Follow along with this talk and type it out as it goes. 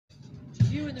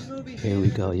Here we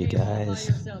go, you guys.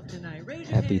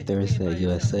 Happy Thursday,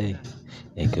 USA.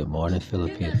 And good morning,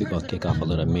 Philippines. We're going to kick off a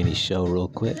little mini show real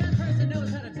quick. And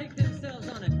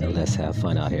let's have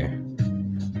fun out here.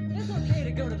 It's okay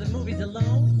to go to the movies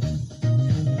alone.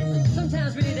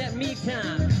 Sometimes we need that me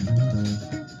time.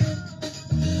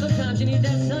 Sometimes you need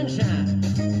that sunshine.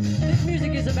 This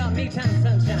music is about me time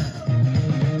sunshine.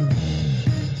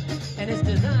 And it's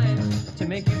designed to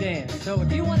make you dance. So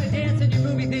if you want to dance in your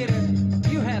movie theater,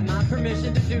 you have my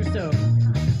permission to do so.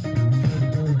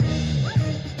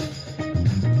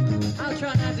 I'll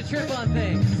try not to trip on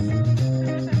things.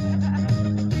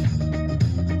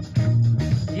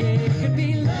 Yeah, it could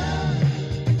be love,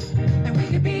 and we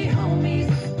could be homies.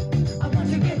 I want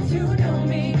you to get to know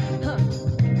me. I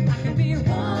could be your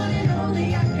one and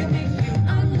only. I could make you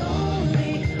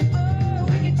unlonely. Oh,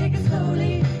 we can take it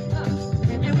slowly,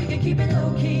 and we can keep it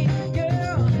low key.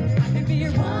 Girl, I could be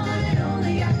your one and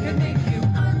only. I could make you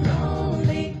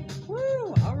unlonely.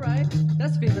 Woo! All right,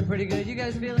 that's feeling pretty good. You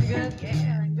guys feeling good?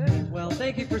 Yeah, good. Well,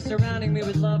 thank you for surrounding me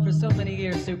with love for so many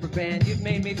years, Superband. You've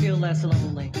made me feel less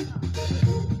lonely.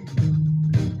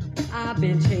 I've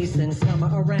been chasing summer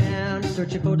around,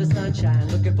 searching for the sunshine,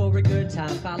 looking for a good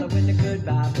time, following the good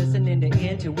vibe, listening to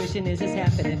intuition. Is this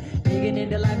happening? Digging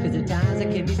into life, cause at times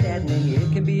it can be saddening.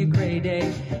 It can be a gray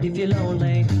day if you're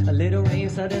lonely. A little rain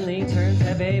suddenly turns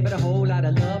heavy, but a whole lot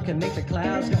of love can make the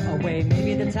clouds go away.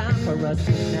 Maybe the time for us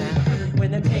is now,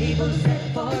 when the table's set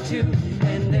for two,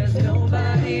 and there's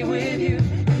nobody with you.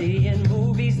 Seeing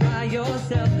movies by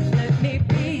yourself, let me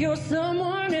be your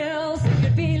someone else. It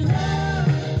could be love,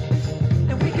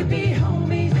 and we could be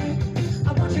homies.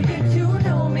 I want you to get to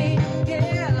know me.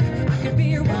 Yeah, I could be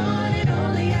your one and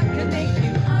only. I could make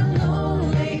you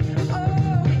unlonely.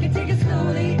 Oh, we could take it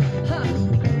slowly,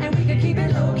 and we could keep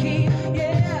it low key.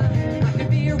 Yeah, I could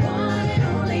be your one and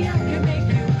only. I could make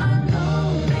you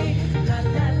unlonely. La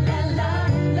la la la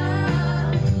la.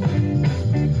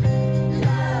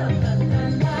 Love, la la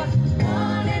la.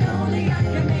 One and only. I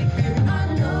could make you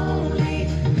unlonely.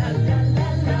 La la la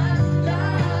la la.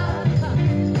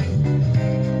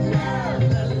 Love,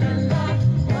 la la la.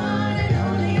 One and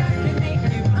only. I could make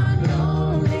you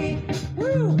unlonely.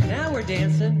 Woo! Now we're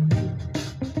dancing.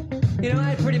 You know, I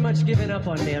had pretty much given up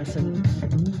on dancing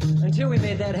until we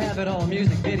made that Have It All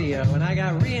music video, and I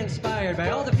got re-inspired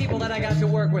by all the people that I got to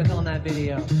work with on that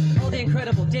video. All the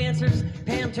incredible dancers.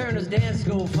 Pam Turner's dance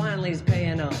school finally is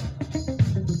paying off.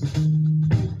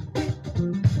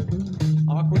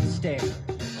 Awkward stare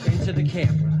into the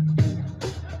camera.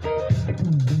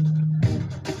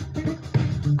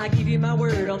 I give you my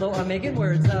word, although I'm making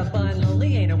words up.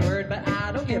 Unlonely ain't a word, but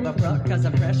I don't give a fuck, cause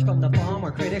I'm fresh from the farm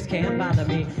where critics can't bother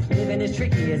me. Living as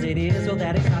tricky as it is, well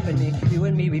that is stopping me. You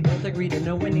and me, we both agree that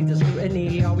no one needs a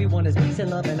scrutiny. All we want is peace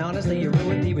and love, and honestly you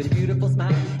ruined me with a beautiful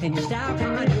smile and your style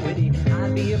continuity.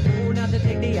 I'd be a fool not to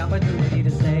take the opportunity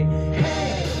to say,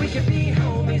 hey, we could be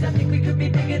homies. I think we could be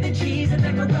bigger than cheese and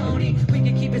macaroni. We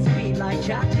could keep it sweet like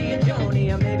Chachi and Joni,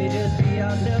 or maybe just be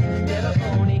ourselves, never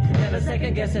phony. Never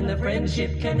second guessing the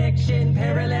friendship connection,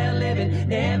 parallel living,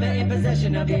 never in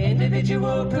possession of your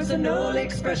individual personal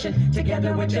expression.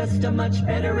 Together we're just a much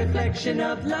better reflection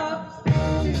of love,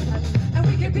 and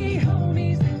we could be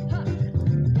homies.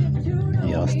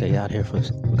 Y'all stay out here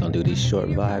we're gonna do these short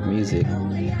vibe music.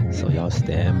 So y'all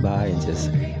stand by and just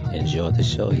enjoy the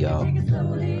show, y'all.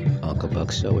 Uncle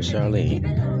Buck Show with Charlene.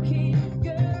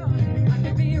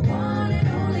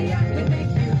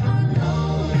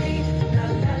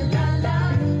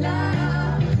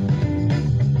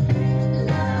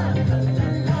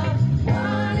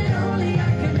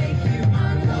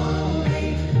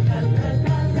 Girl, go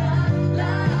ahead and introduce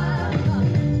the next song, sweetie.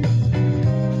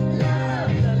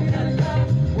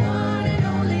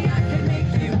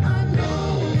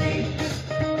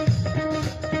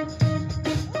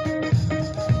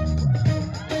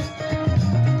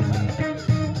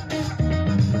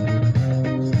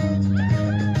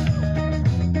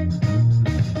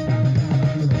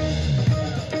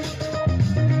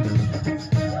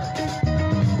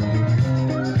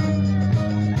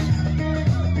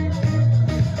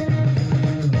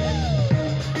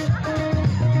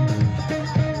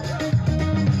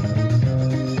 Love,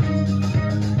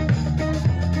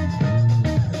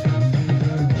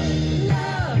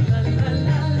 la la la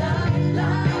la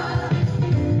la.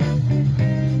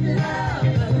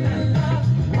 Love, la la la.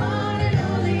 One and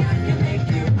only I can make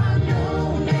you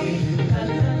unlonely. La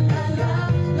la la la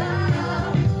la la.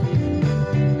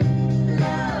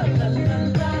 Love, la la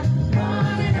la.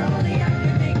 One and only I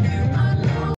can make you unlonely. La la la la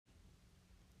la la.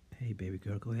 Hey baby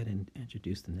girl, go ahead and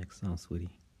introduce the next song, sweetie.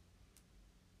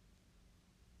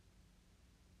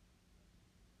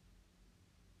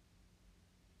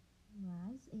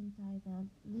 entitled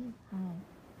Live High.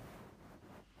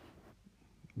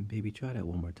 Baby, try that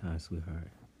one more time, sweetheart.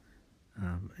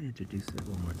 Introduce it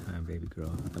one more time, baby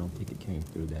girl. I don't think it came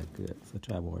through that good. So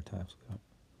try one more time, sweetheart.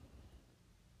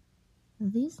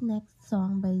 This next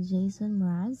song by Jason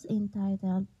Mraz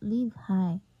entitled Live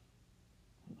High.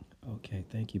 Okay,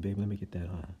 thank you, baby. Let me get that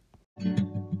on.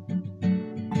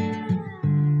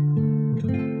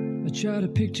 I try to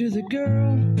picture the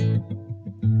girl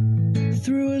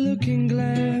through a looking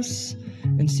glass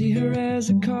and see her as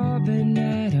a carbon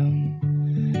atom.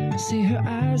 See her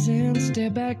eyes and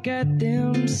stare back at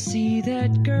them. See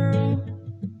that girl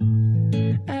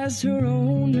as her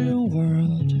own new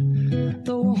world.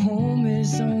 Though her home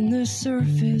is on the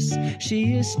surface,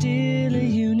 she is still a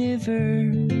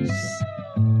universe.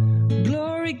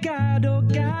 Glory God, oh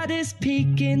God is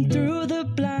peeking through the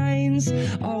blinds.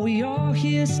 Are we all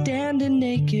here standing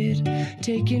naked,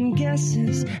 taking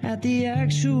guesses at the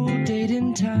actual date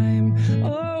and time?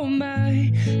 Oh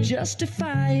my,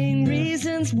 justifying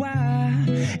reasons why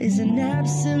is an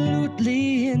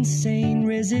absolutely insane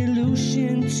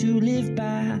resolution to live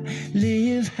by.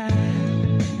 Live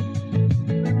high,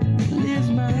 live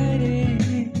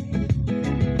mighty,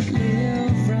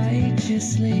 live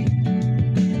righteously.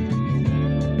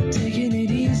 Taking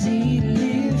it easy,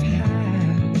 live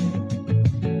high,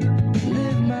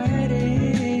 live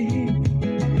mighty,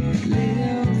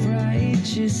 live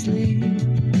righteously.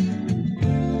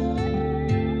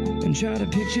 And try to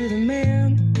picture the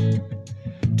man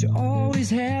to always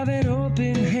have an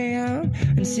open hand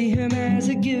and see him as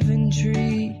a given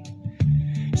tree.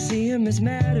 See him as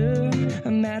matter,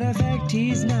 a matter of fact,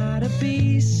 he's not a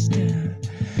beast.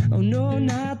 Oh no,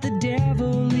 not the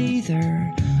devil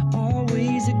either.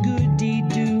 Always a good deed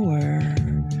doer.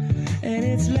 And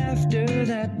it's laughter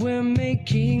that we're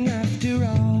making after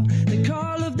all. The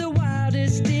call of the wild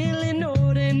is still in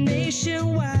order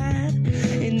nationwide.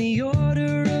 In the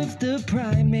order of the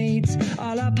primates,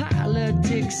 all our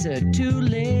politics are too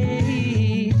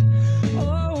late.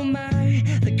 Oh my,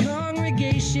 the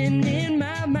congregation in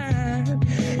my mind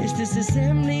is this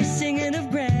assembly singing of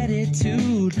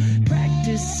gratitude,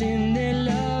 practicing their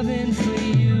loving for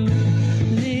you.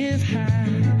 Live high,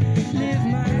 live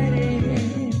mighty,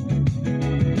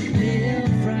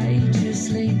 live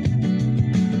righteously.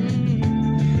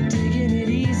 Taking it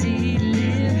easy,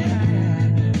 live high,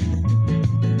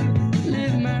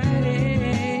 live mighty,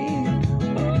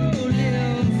 oh,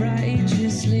 live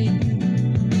righteously.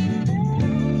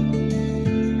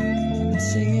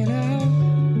 Sing it out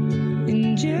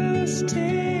and just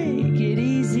take it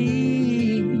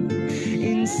easy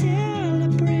and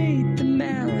celebrate the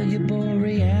malleable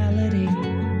reality.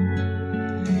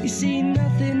 You see,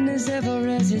 nothing is ever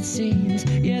as it seems.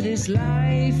 Yeah, this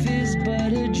life is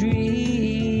but a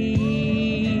dream.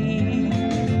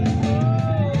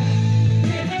 Oh,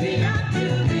 lift me up to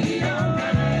the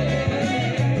Almighty.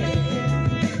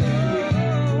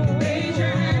 Oh, raise your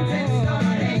hands and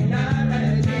start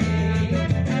acknowledging.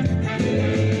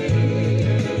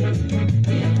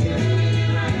 Give me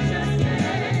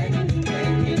righteousness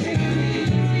when you take the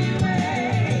easy way.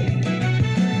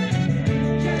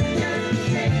 Just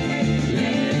take it,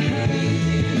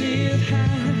 live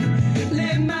high,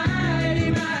 live mighty,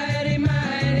 mighty,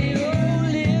 mighty. Oh,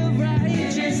 live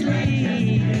righteously.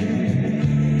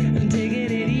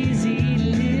 Taking it easy,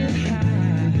 live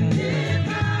high, live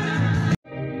high.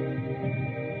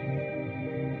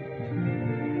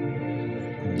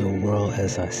 The World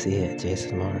as I See It,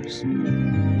 Jason Mars.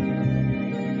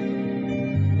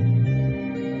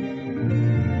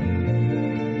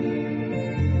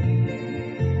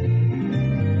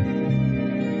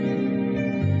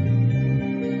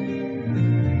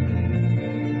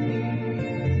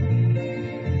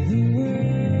 The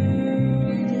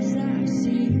world as I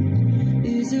see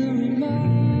is a remarkable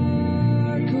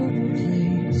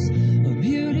place, a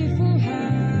beautiful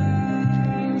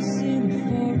house in a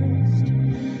forest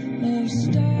of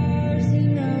stars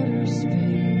in outer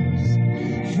space.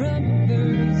 From a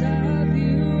bird's eye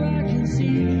view, I can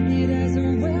see it has a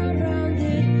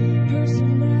well-rounded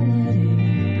personality.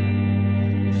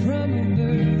 From a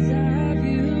bird's eye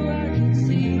view, I can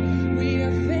see we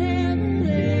are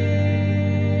family.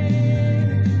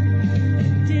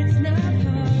 And it's not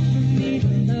hard for me to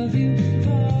love you,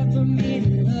 hard for me to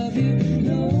love you.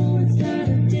 No, it's not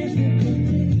a difficult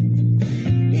thing.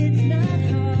 It's not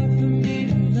hard for me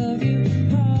to love you,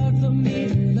 hard for me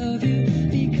to love you,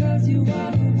 because you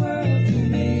are the world for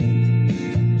me.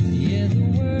 Yeah, the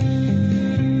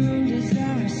world as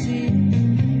I see it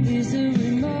is a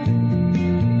remarkable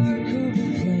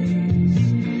place.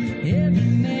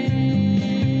 Every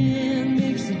man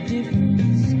makes a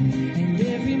difference, and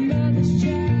every mother's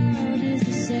child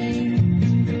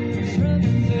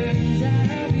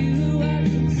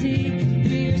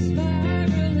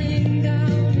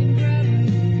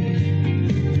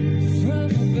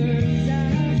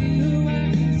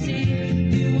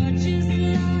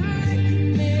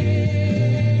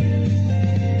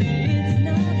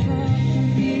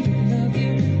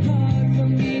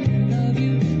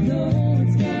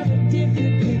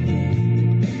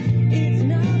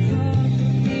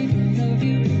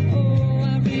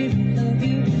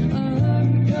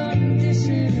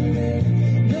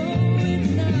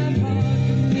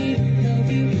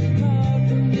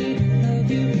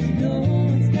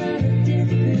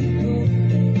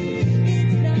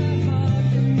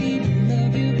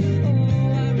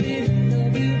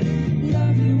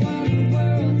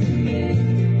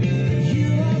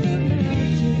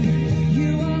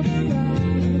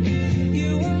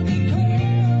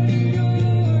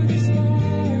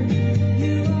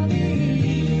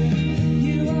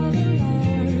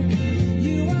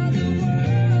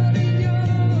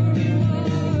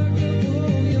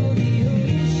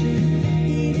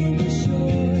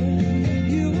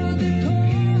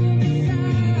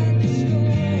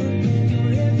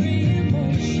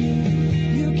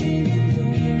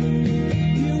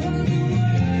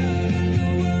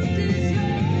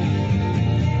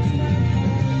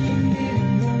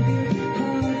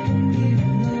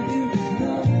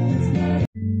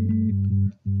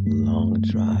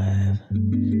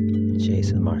Drive,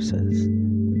 Jason Mraz.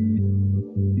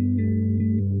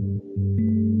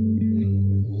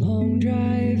 Long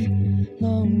drive,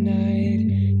 long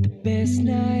night, the best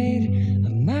night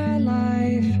of my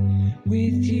life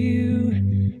with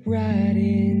you right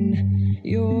in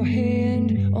your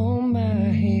hand on my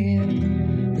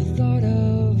hand. The thought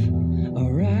of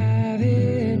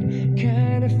arriving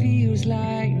kinda feels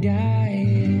like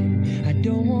dying. I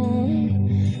don't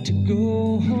want to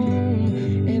go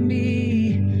home and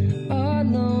be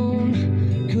alone.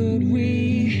 Could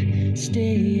we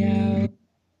stay out?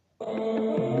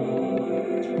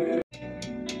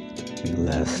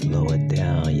 Let's slow it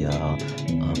down, y'all.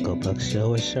 Uncle Buck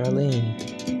Show with Charlene.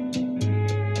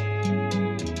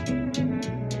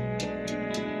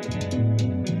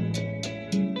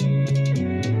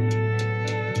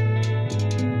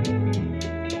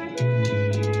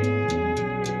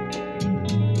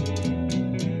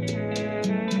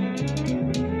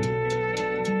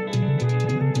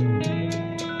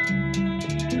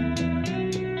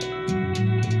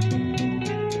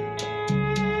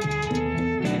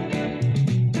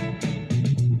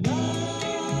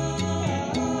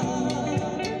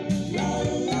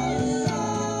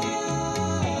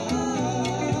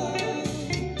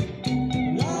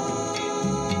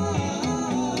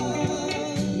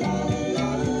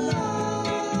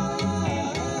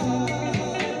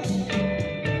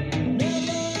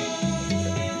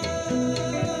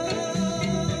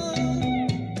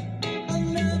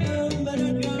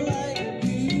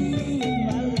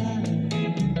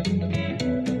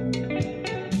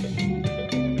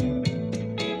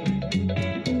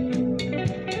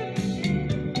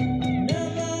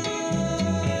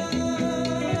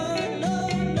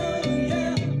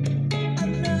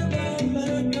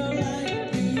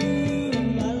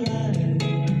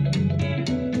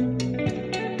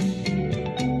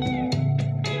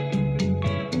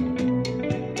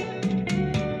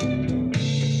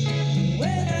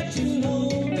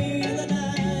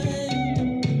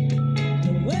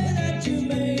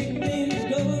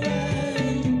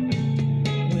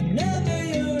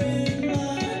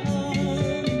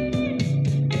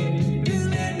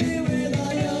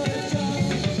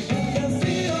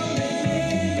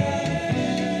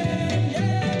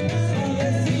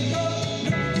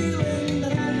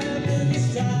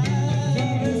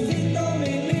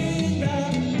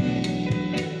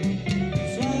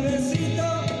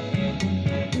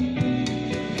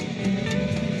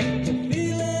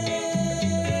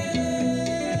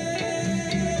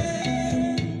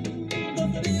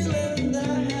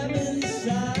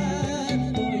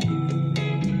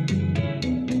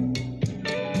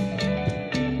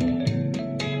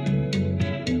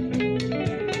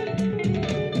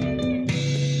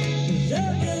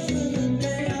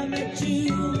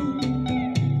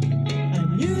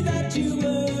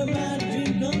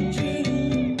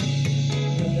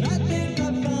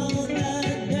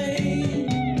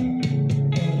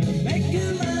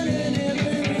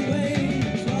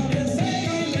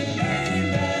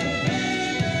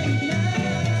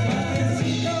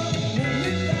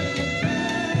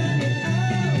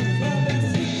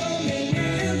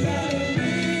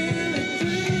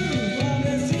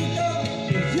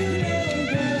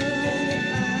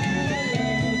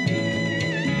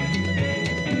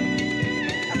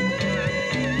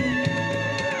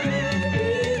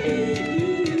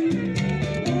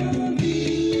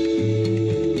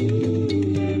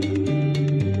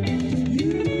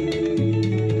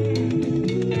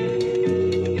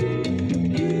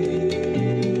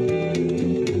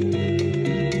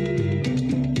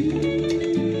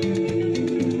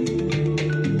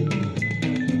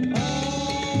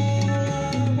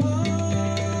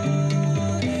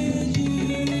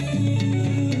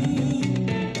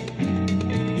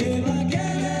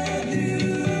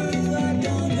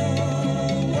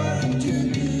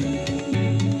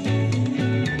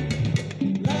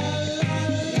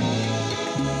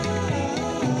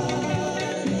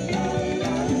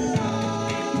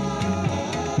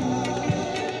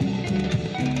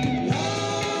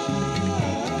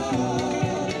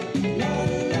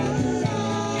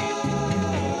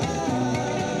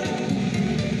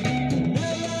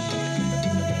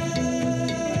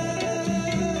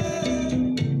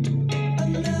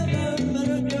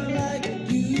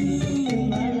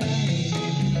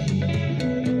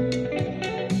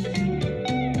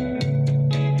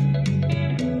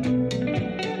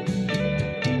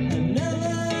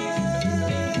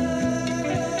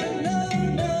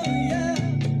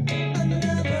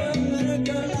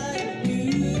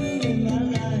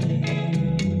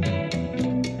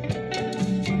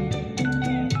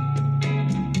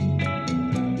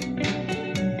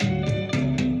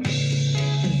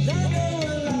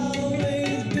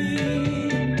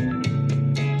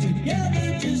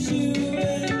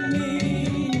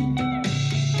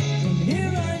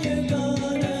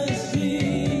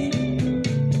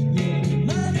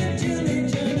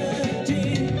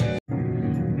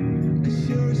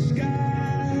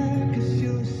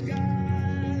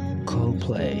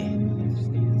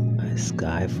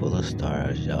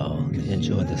 y'all.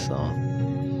 Enjoy the song.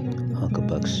 Uncle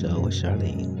Buck's Show with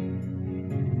Charlene.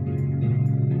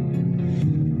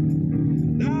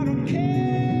 I don't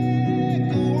care,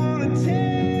 go on and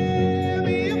tear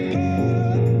me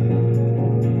apart.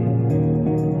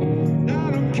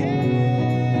 I don't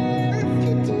care if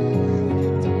you do.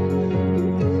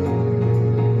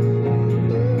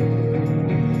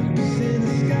 'Cause in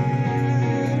the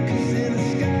sky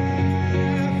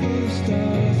full of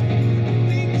stars, I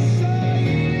think I saw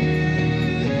you.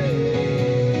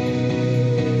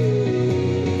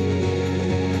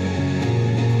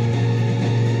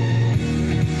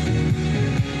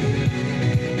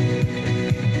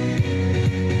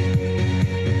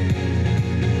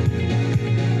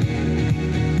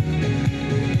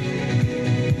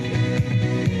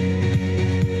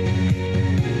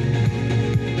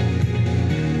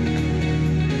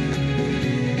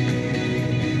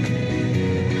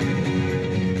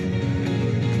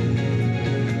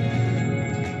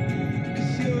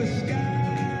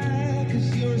 Cause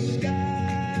you're a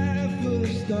sky full of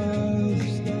stars.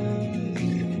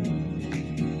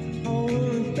 I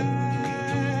wanna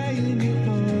die in your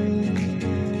arms.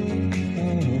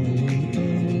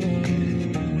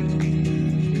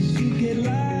 'Cause you get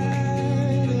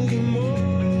lighter the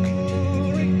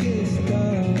more it gets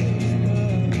dark.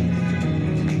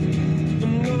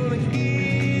 I'm gonna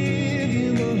give you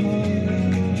my heart.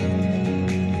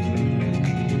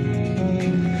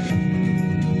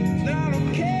 I don't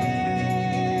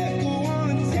care, go on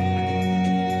and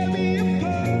tear me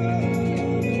apart.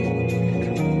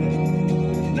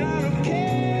 I don't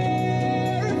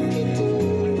care if you do.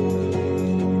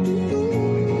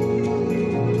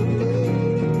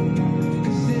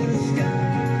 'Cause in the sky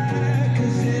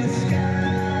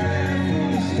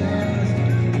full of stars,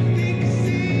 I think I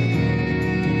see you.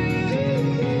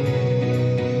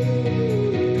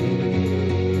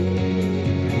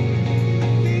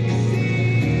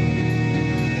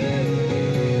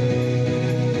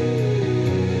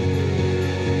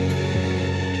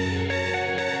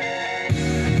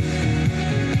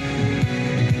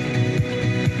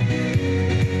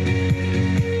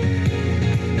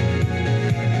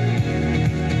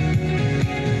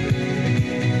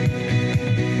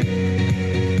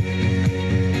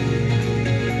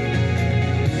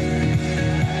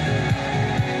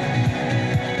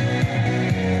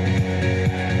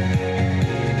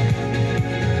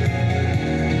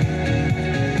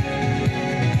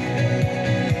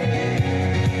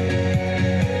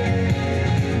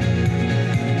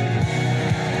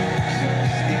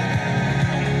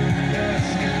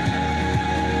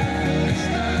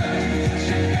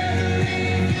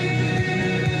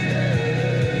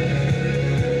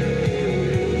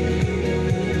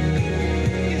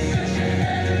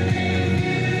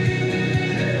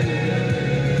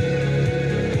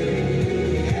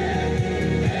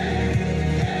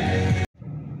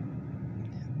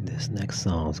 This next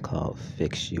song is called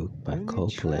Fix You by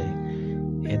Coldplay.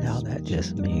 And how that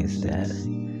just means that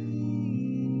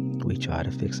we try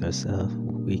to fix ourselves.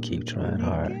 We keep trying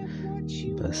hard,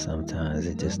 but sometimes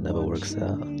it just never works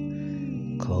out.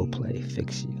 Coldplay,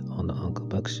 Fix You on the Uncle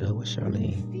Buck Show with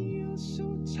Charlene. Feel so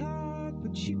tired,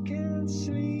 but you can't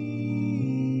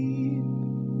sleep.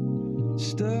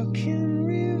 Stuck in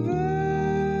reverse,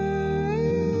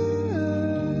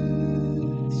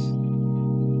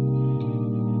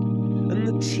 and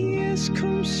the tears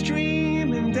come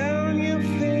streaming down your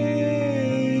face.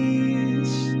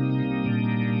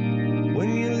 When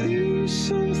you lose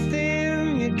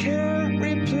something you can't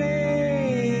replace.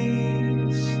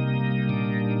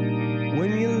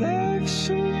 When you love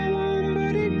someone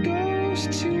but it goes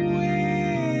to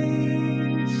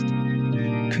waste.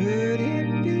 Could it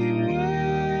be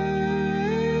worse?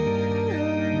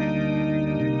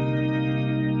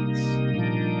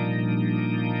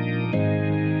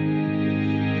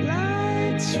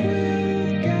 Lights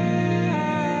will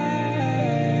guide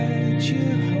you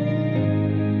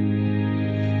home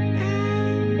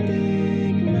and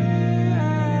ignite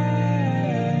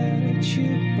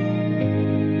your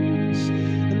bones,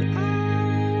 and I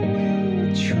will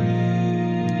try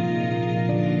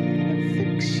to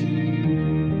fix you.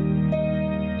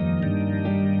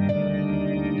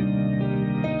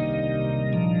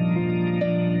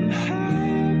 And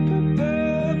high up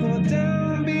above or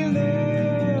down below,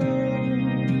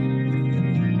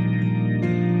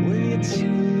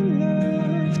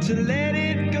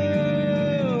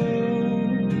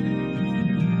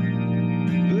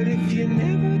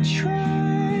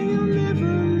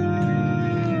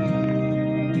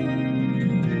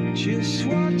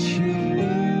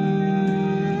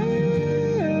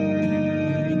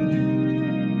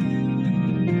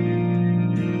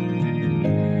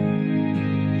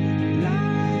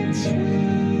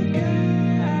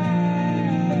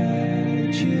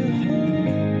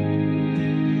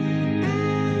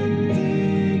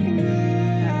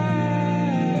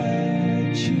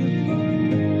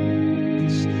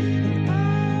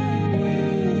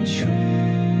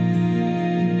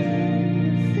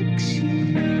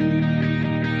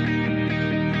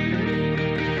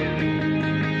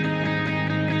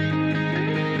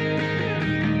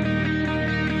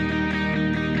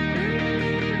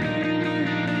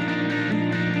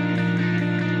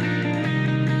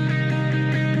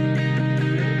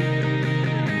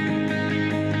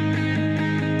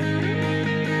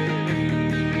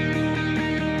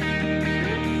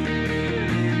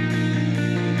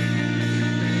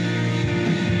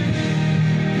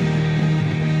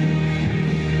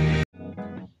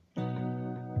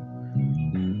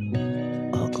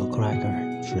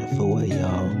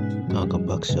 Uncle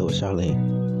Buck Show with Charlene.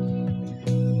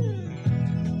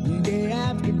 Day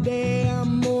after day,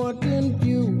 I'm more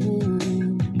confused.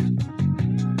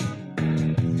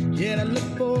 Yet I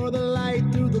look for the light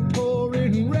through the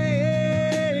pouring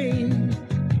rain.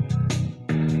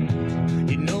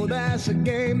 You know that's a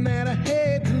game that I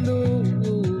hate to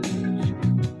lose.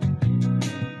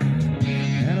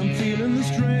 And I'm feeling the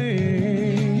strain.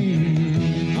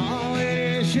 Oh,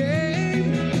 it's a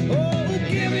shame. Oh,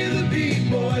 give me the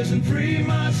beat, boys, and free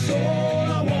my soul.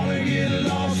 I wanna get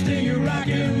lost in your rock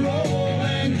and roll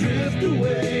and drift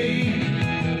away.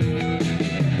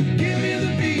 Give me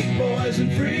the beat, boys,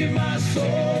 and free my soul.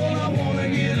 I wanna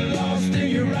get lost in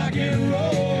your rock and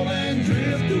roll and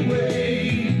drift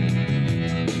away.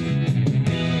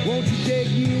 Won't you take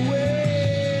me away?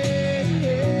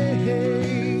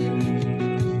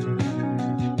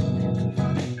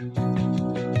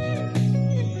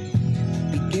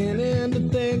 Beginning to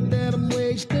think that I'm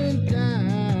wasting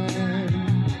time.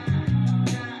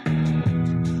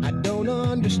 I don't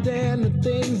understand the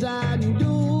things I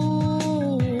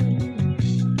do.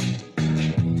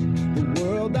 The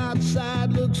world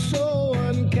outside looks so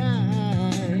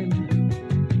unkind.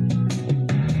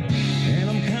 And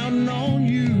I'm counting on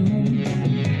you.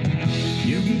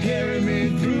 You can carry me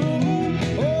through.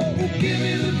 Oh, give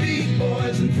me the beat,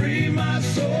 boys, and free my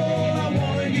soul. I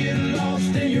wanna get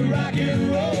lost in your rock and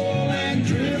roll and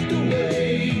drift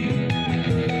away.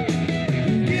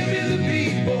 Give me the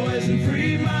beat, boys, and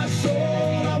free my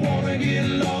soul. I wanna get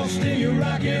lost in your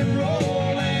rock and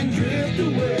roll and drift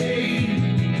away.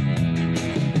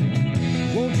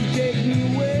 Won't you take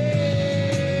me away?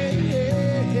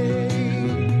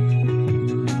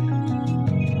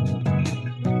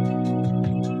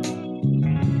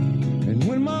 And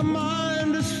when my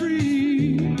mind is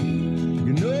free,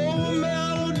 you know a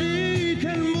melody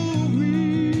can move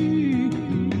me.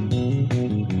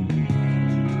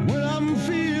 When I'm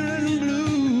feeling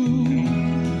blue,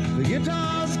 the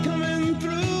guitar's coming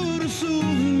through to soothe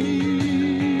me.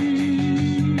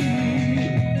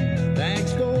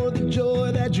 Thanks for the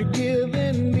joy that you're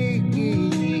giving me.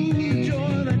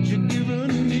 Joy that you're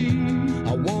giving me.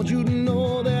 I want you to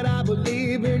know that I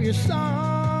believe in your song.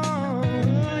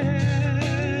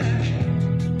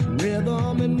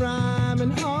 Rhythm and rhyme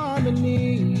and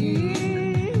harmony.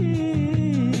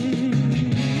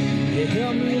 You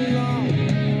help me along,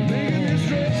 making me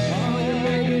strong. Oh, you're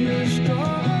making me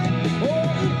strong.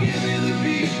 Oh, give me the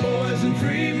beat, boys, and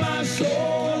free my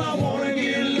soul. I wanna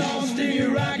get lost in your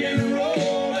rock and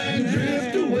roll and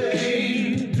drift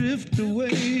away. Drift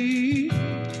away.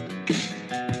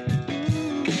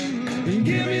 And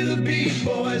give me the beat,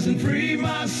 boys, and free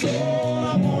my soul.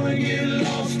 I wanna get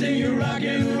lost in your rock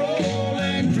and roll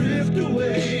and drift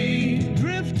away.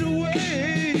 Drift away.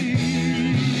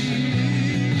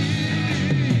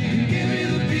 Give me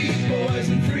the beat, boys,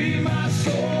 and free my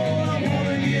soul. I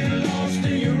wanna get lost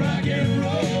in your rock and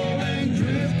roll and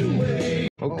drift away.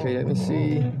 Okay, let me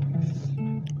see.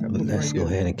 Let's go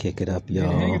ahead and kick it up, Hang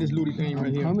y'all. this Ludy thing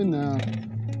right here. Coming now.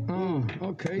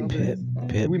 Okay.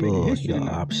 Pitbull, your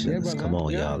options. Come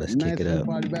on, y'all. Let's kick it up.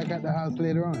 Party back at the house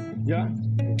later on. Yeah.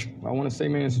 I want to say,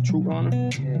 man, it's a true honor.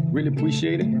 Really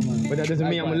appreciate it. But that doesn't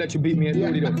mean I'm going to let you beat me at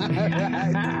Ludy, though.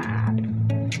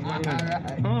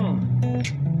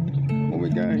 What we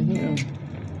got here?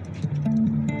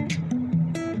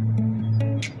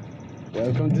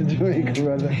 Welcome to Jamaica,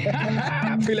 brother.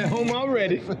 I feel at home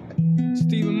already.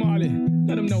 Stephen Marley,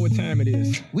 let them know what time it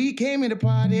is. We came here to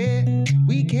party,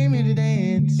 we came here to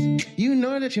dance. You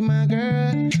know that you're my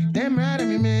girl, damn right I'm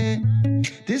your man.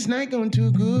 This night going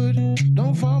too good,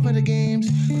 don't fall for the games.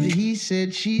 He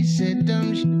said, she said,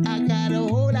 dumb shit. I got a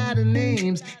whole lot of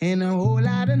names and a whole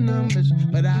lot of numbers,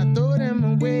 but I throw them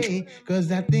away,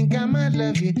 cause I think I might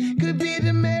love you. Could be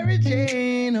the Mary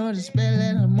Jane or the spell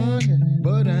that I'm under,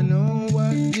 but I know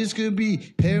what this could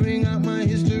be, pairing out my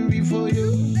history for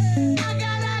you. I got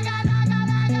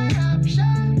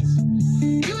options.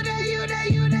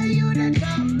 You the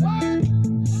top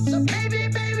one. So baby,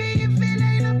 if it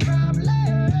ain't a problem,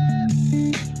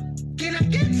 can I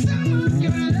get some of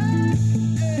your love?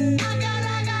 I got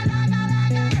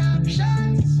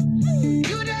options.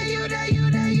 You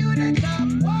the top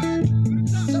one.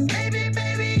 So baby, if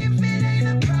it ain't a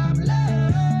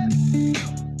problem,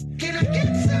 can I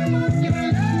get some of your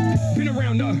love? Been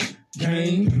around the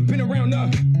game, been around the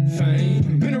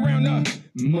fame, been around the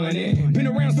money. Been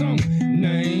around some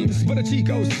names, but the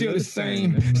Chico's still the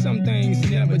same. Some things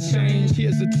never change.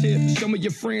 Here's a tip, show me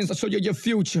your friends, I'll show you your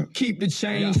future. Keep the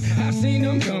change. I seen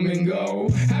them come and go,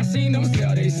 I seen them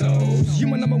sell their souls. You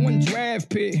my number one draft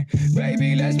pick,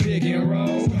 baby, let's pick and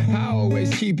roll. I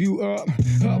always keep you up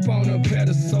on a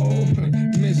pedestal.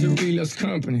 Misery loves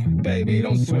company, baby,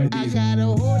 don't sweat these. I got a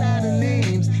whole lot of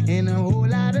names and a whole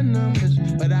lot of numbers,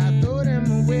 but I throw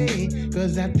them away,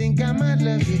 cause I think I might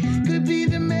love you. Could be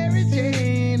the Mary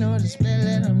Jane or the spell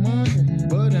that I'm under,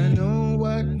 but I know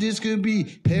what this could be,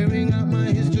 tearing out my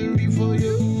history for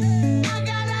you. I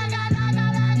got options.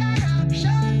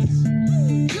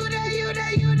 You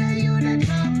the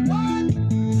top one.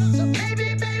 So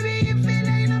baby, if it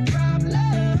ain't a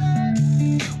problem,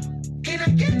 can I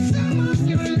get some of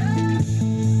your love?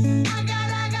 I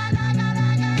got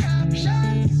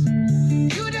options.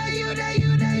 You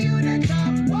the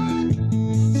top one.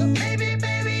 So baby,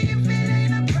 if it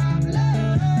ain't a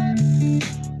problem,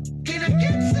 can I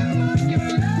get some of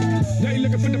your love? They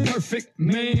looking for the perfect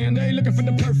man, they looking for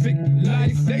the perfect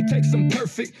life. They take some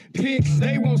perfect pics,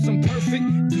 they want some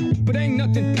perfect, but ain't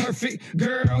nothing perfect.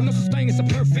 Girl, no such thing as a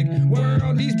perfect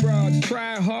world. These broads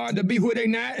try hard to be who they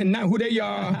not and not who they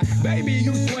are. Baby,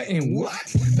 you sweating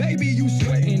what? Baby, you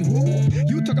sweating who?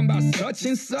 You talking about such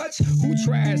and such? Who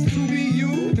tries to be you?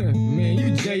 Man,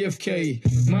 you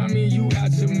JFK. Mommy, you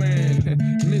out your man.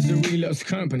 Misery loves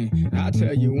company. I'll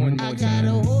tell you one more I time.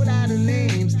 got a whole lot of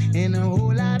names and a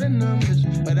whole lot of numbers,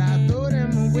 but I throw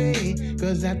them away,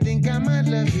 cause I think I might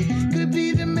love you. Could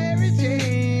be the Mary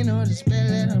Jane or the spell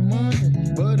that I'm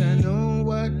under, but I know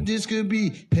what this could be,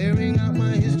 tearing out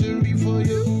my history for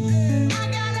you.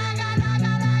 I got options.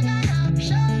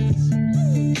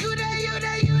 You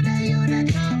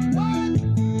the top one.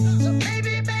 So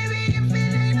baby, if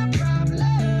it ain't a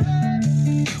problem,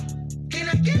 can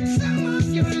I get some of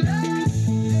your love?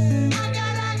 I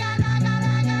got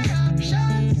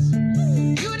options.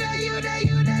 You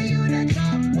the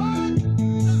top one.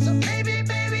 So baby, if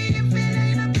it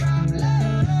ain't a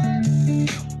problem.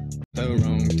 The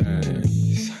wrong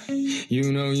things.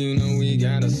 You know we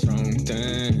got a strong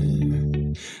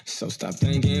thing. So stop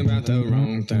thinking about the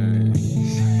wrong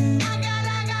things. I got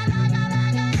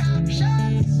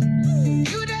options.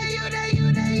 You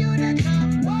the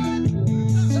top one.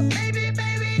 So baby, if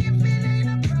it ain't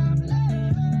a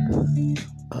problem.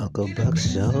 Uncle Buck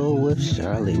Show with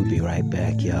Shirley. We'll be right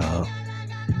back, y'all.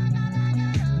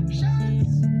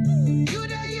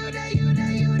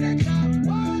 You the top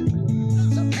one.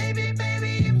 So baby, if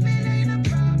it ain't a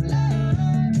problem,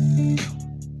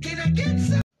 can I get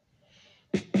some?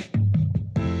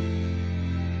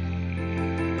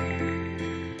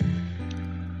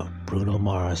 Bruno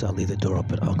Mars, I'll leave the door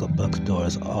open. Uncle Buck's door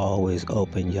is always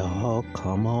open, y'all.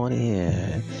 Come on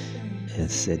in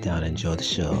and sit down and enjoy the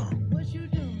show. What you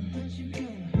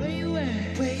doing? Where you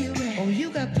at? Oh, you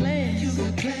got plans.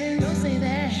 Don't say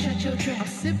that. Shut your trap. I'm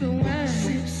sipping wine.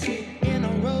 Sip. In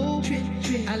a robe.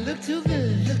 I look too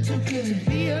good. To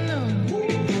be alone.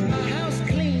 My house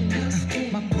clean.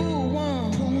 My pool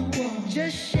warm.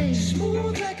 Just shake.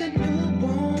 Smooth like a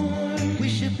newborn. We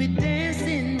should be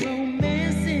dancing,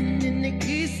 romancing in the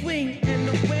east wing and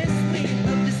the west wing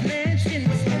of this mansion.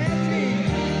 What's happening?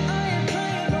 I ain't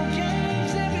playing no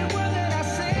games. Every word that I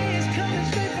say is coming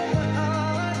straight from my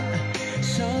heart.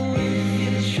 So if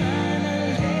you're trying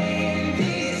to lay in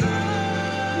these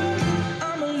arms,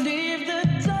 I'ma leave the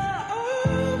door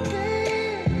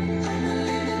open. I'ma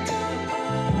leave the door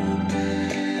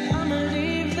open. I'ma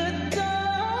leave the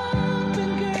door open,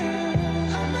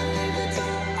 girl. I'ma leave the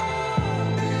door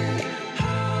open.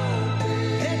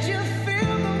 That you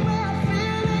feel the way I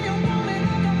feel and you want me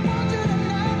like I want you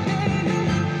tonight, baby.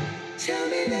 Tell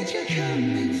me that you're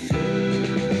coming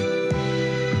through.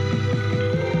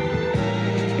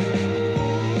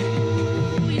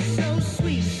 You're so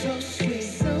sweet, so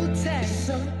tight.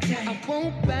 I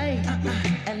won't bite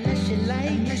unless you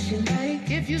like.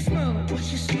 If you smoke, what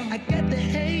you smoke? I got the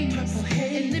haze.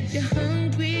 And if you're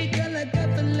hungry, girl, I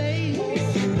got the lace.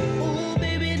 Oh,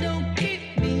 baby, don't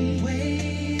keep me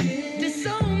waiting. There's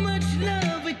so much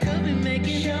love we could be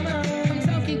making. I'm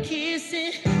talking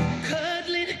kissing,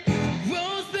 cuddling,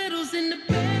 rose petals in the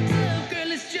bathtub.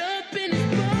 Girl, it's jumping,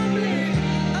 it's bubbling.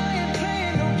 I ain't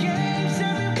playing no games.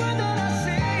 Every word that I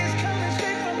say is coming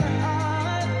straight from the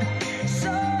heart.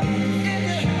 So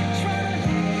if you're trying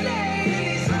to lay in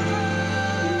these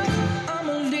arms,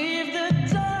 I'ma leave the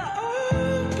door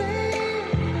open.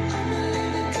 I'ma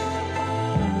leave the door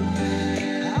open.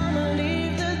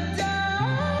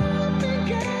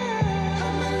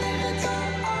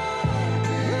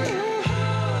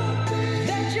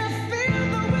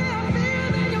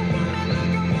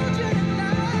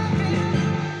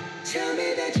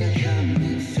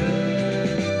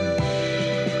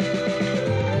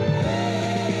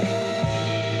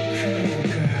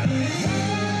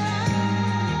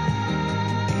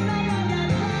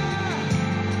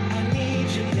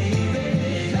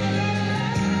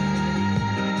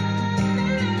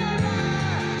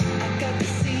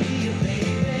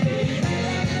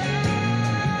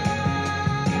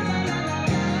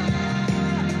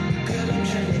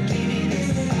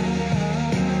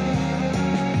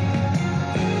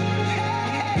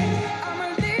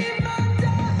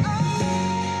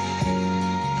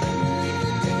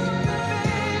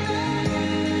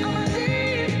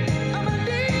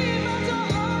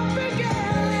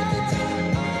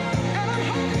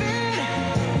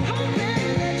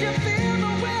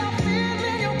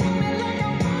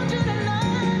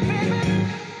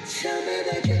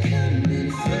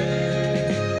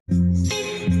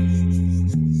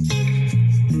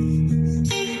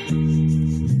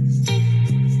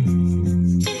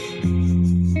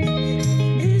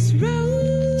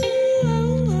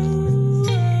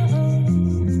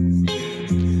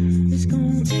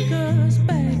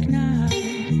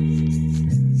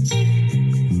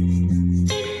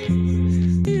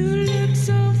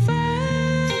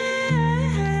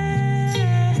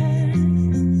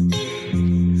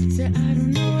 I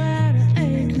don't know how to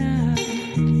act now.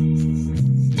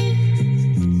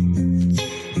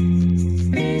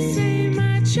 This ain't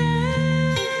my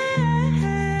child.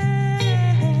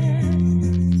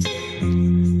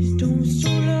 You don't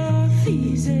stroll off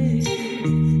easy.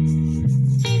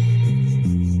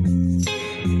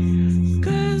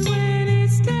 'Cause when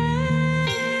it's time,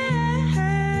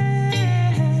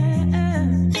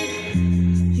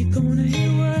 you're gonna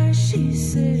hear what she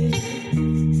said.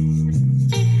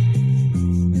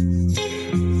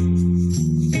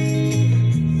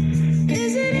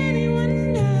 Is it any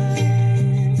wonder?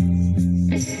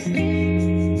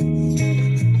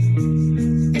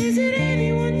 Is it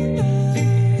any wonder?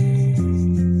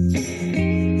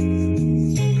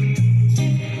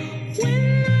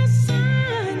 When the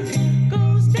sun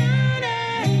goes down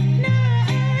at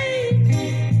night,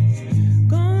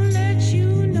 gonna let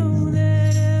you know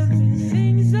that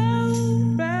everything's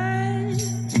alright.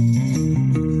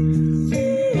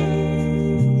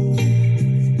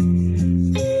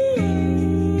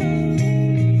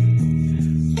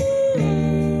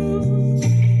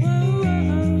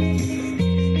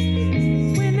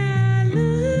 When I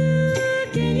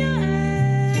look in your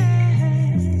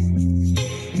eyes,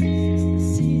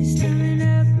 see you staring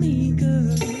at me,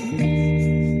 girl.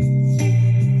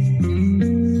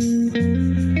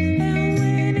 And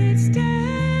when it's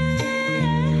time,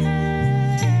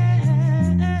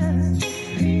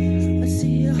 I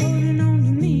see you holding on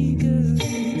to me, girl.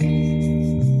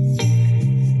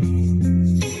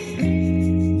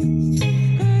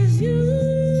 'Cause you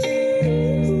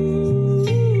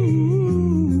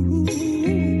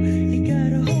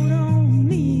gotta hold on to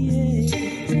me, yeah.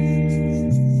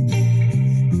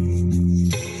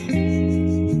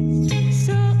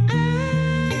 So I'm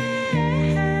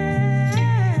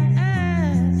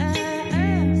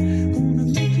gonna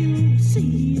make you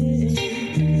see it.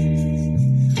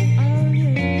 Oh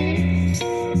yeah.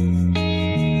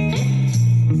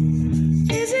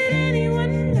 Is it any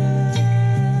wonder?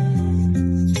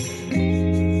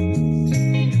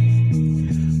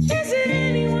 Is it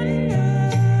any wonder?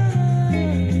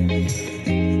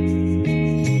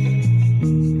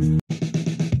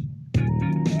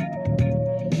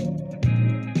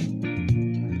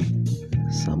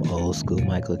 Some old school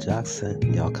Michael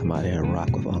Jackson. Y'all come out here and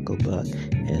rock with Uncle Buck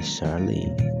and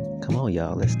Charlene. Come on,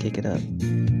 y'all. Let's kick it up.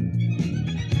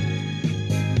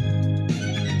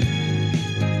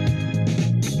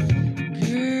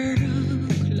 Girl,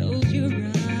 close your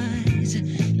eyes.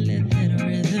 Let that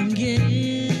rhythm get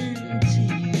into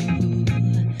you.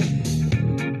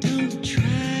 Don't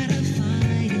try to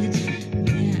fight it.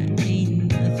 There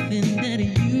ain't nothing that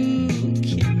you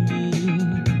can do.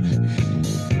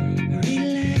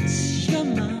 Relax your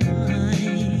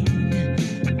mind.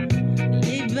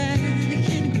 Lay back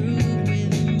and groove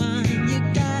with mine. You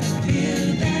got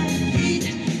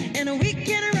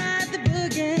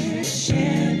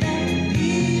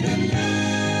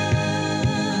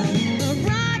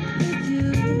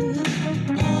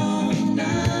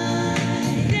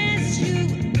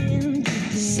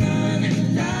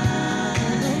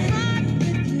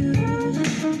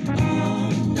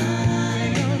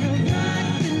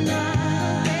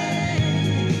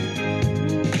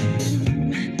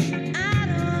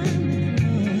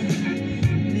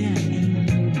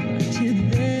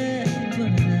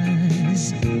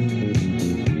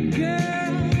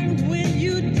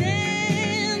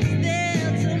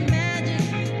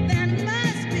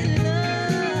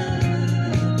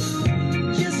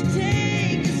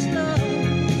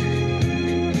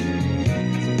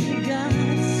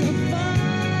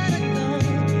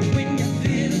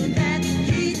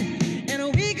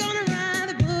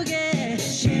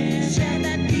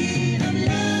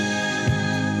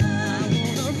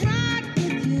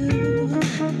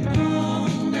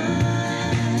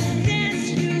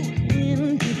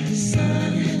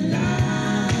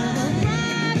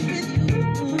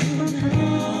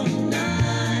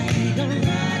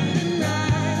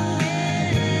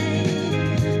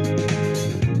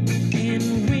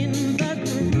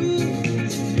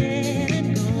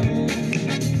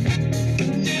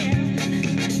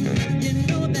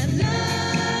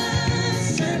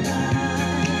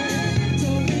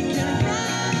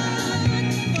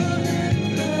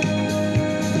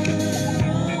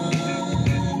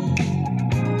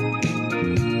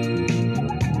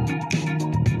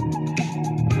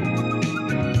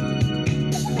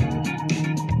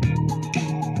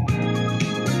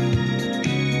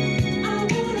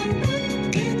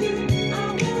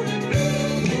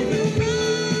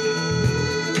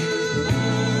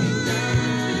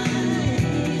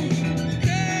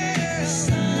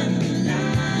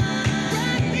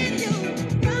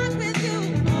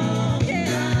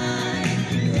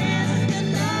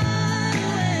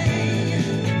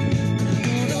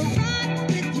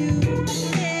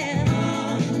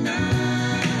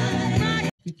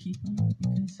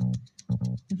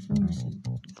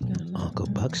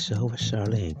Buck Show with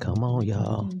Charlene. Come on,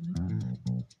 y'all.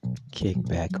 Kick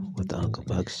back with the Uncle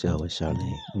Buck Show with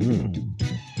Charlene.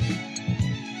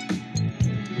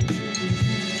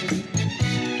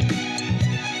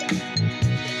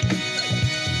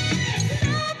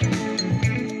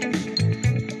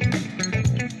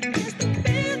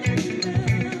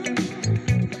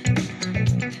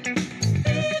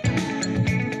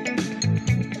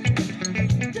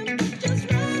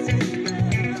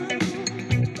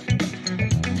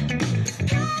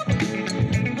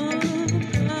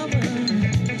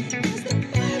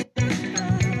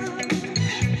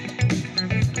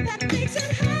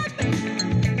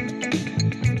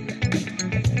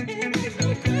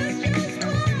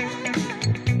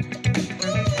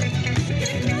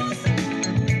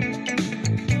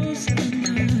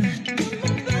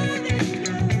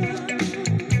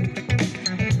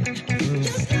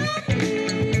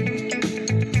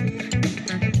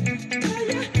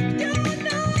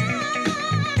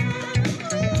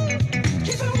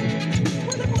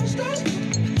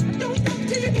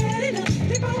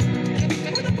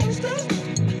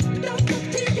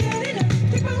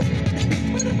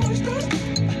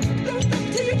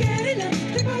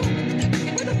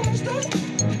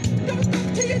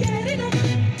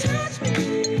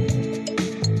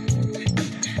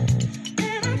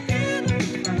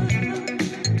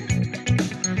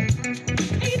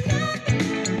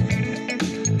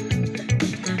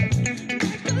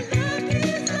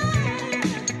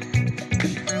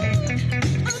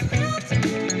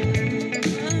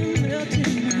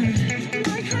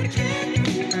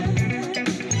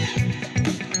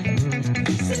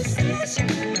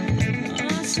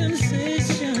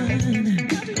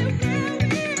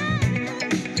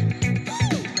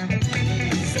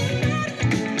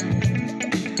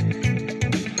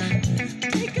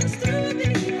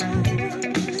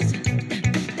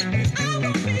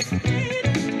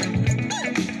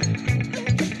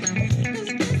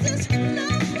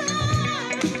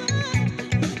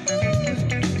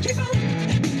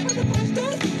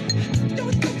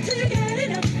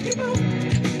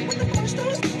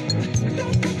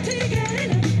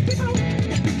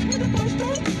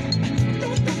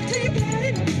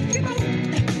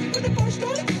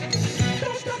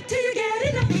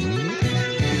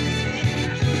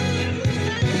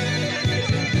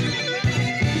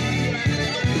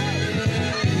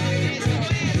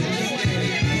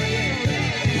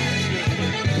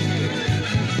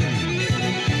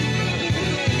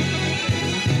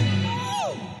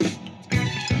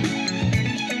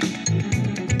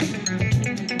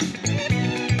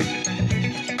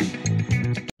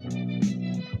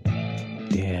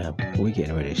 We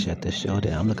getting ready to shut the show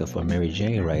down. I'm looking for Mary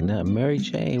Jane right now. Mary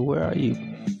Jane, where are you?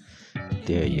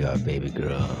 There you are, baby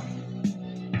girl.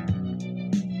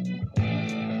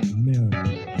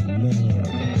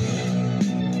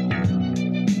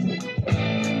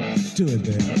 Do it,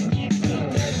 baby.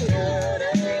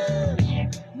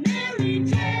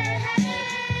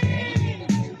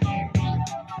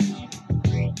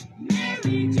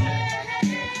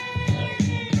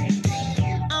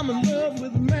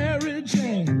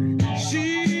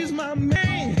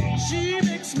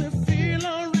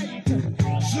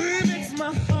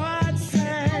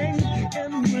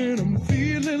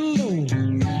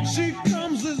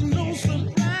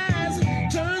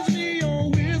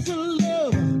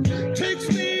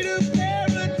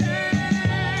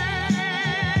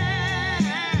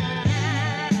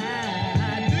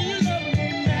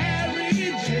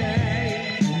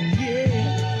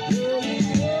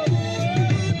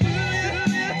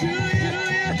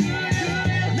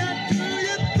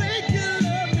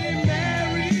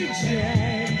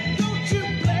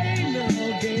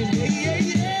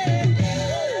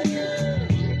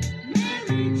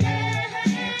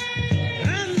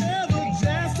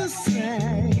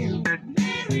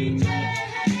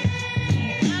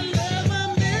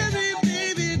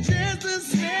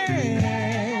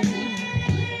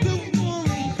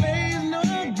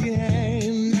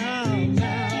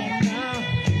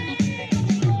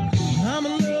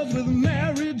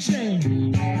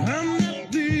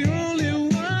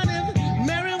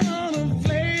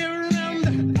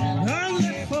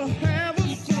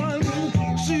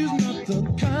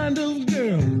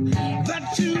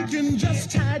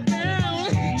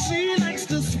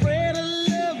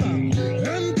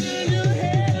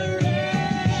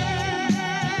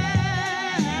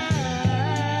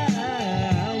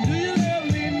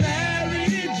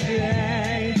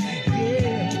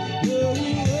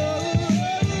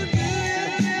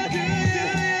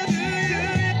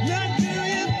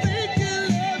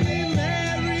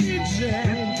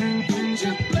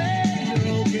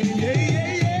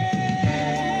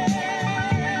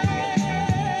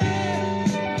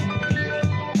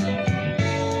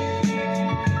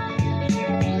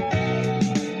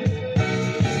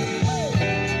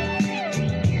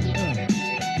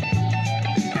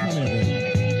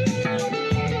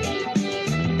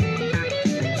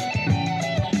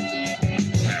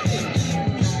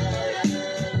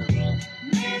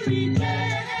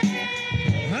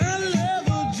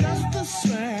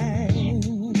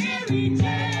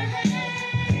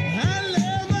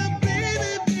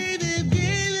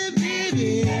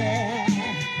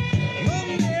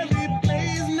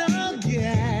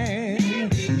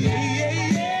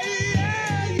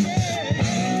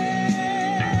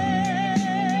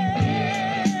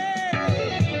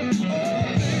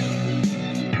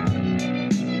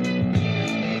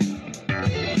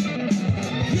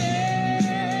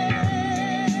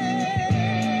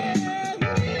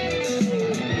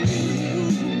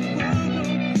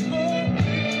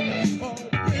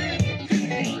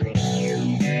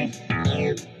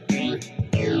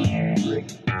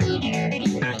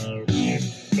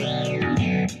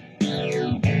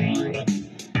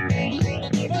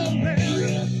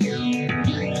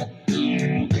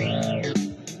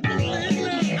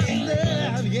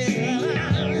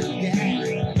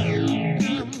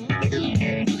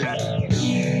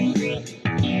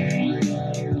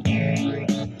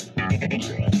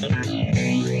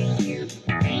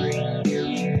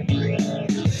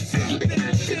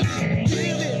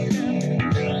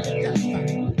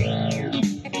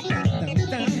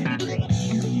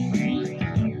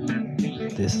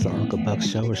 Talk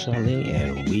Show with Charlene,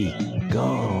 and we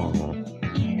gone.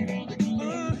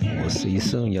 We'll see you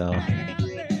soon, y'all.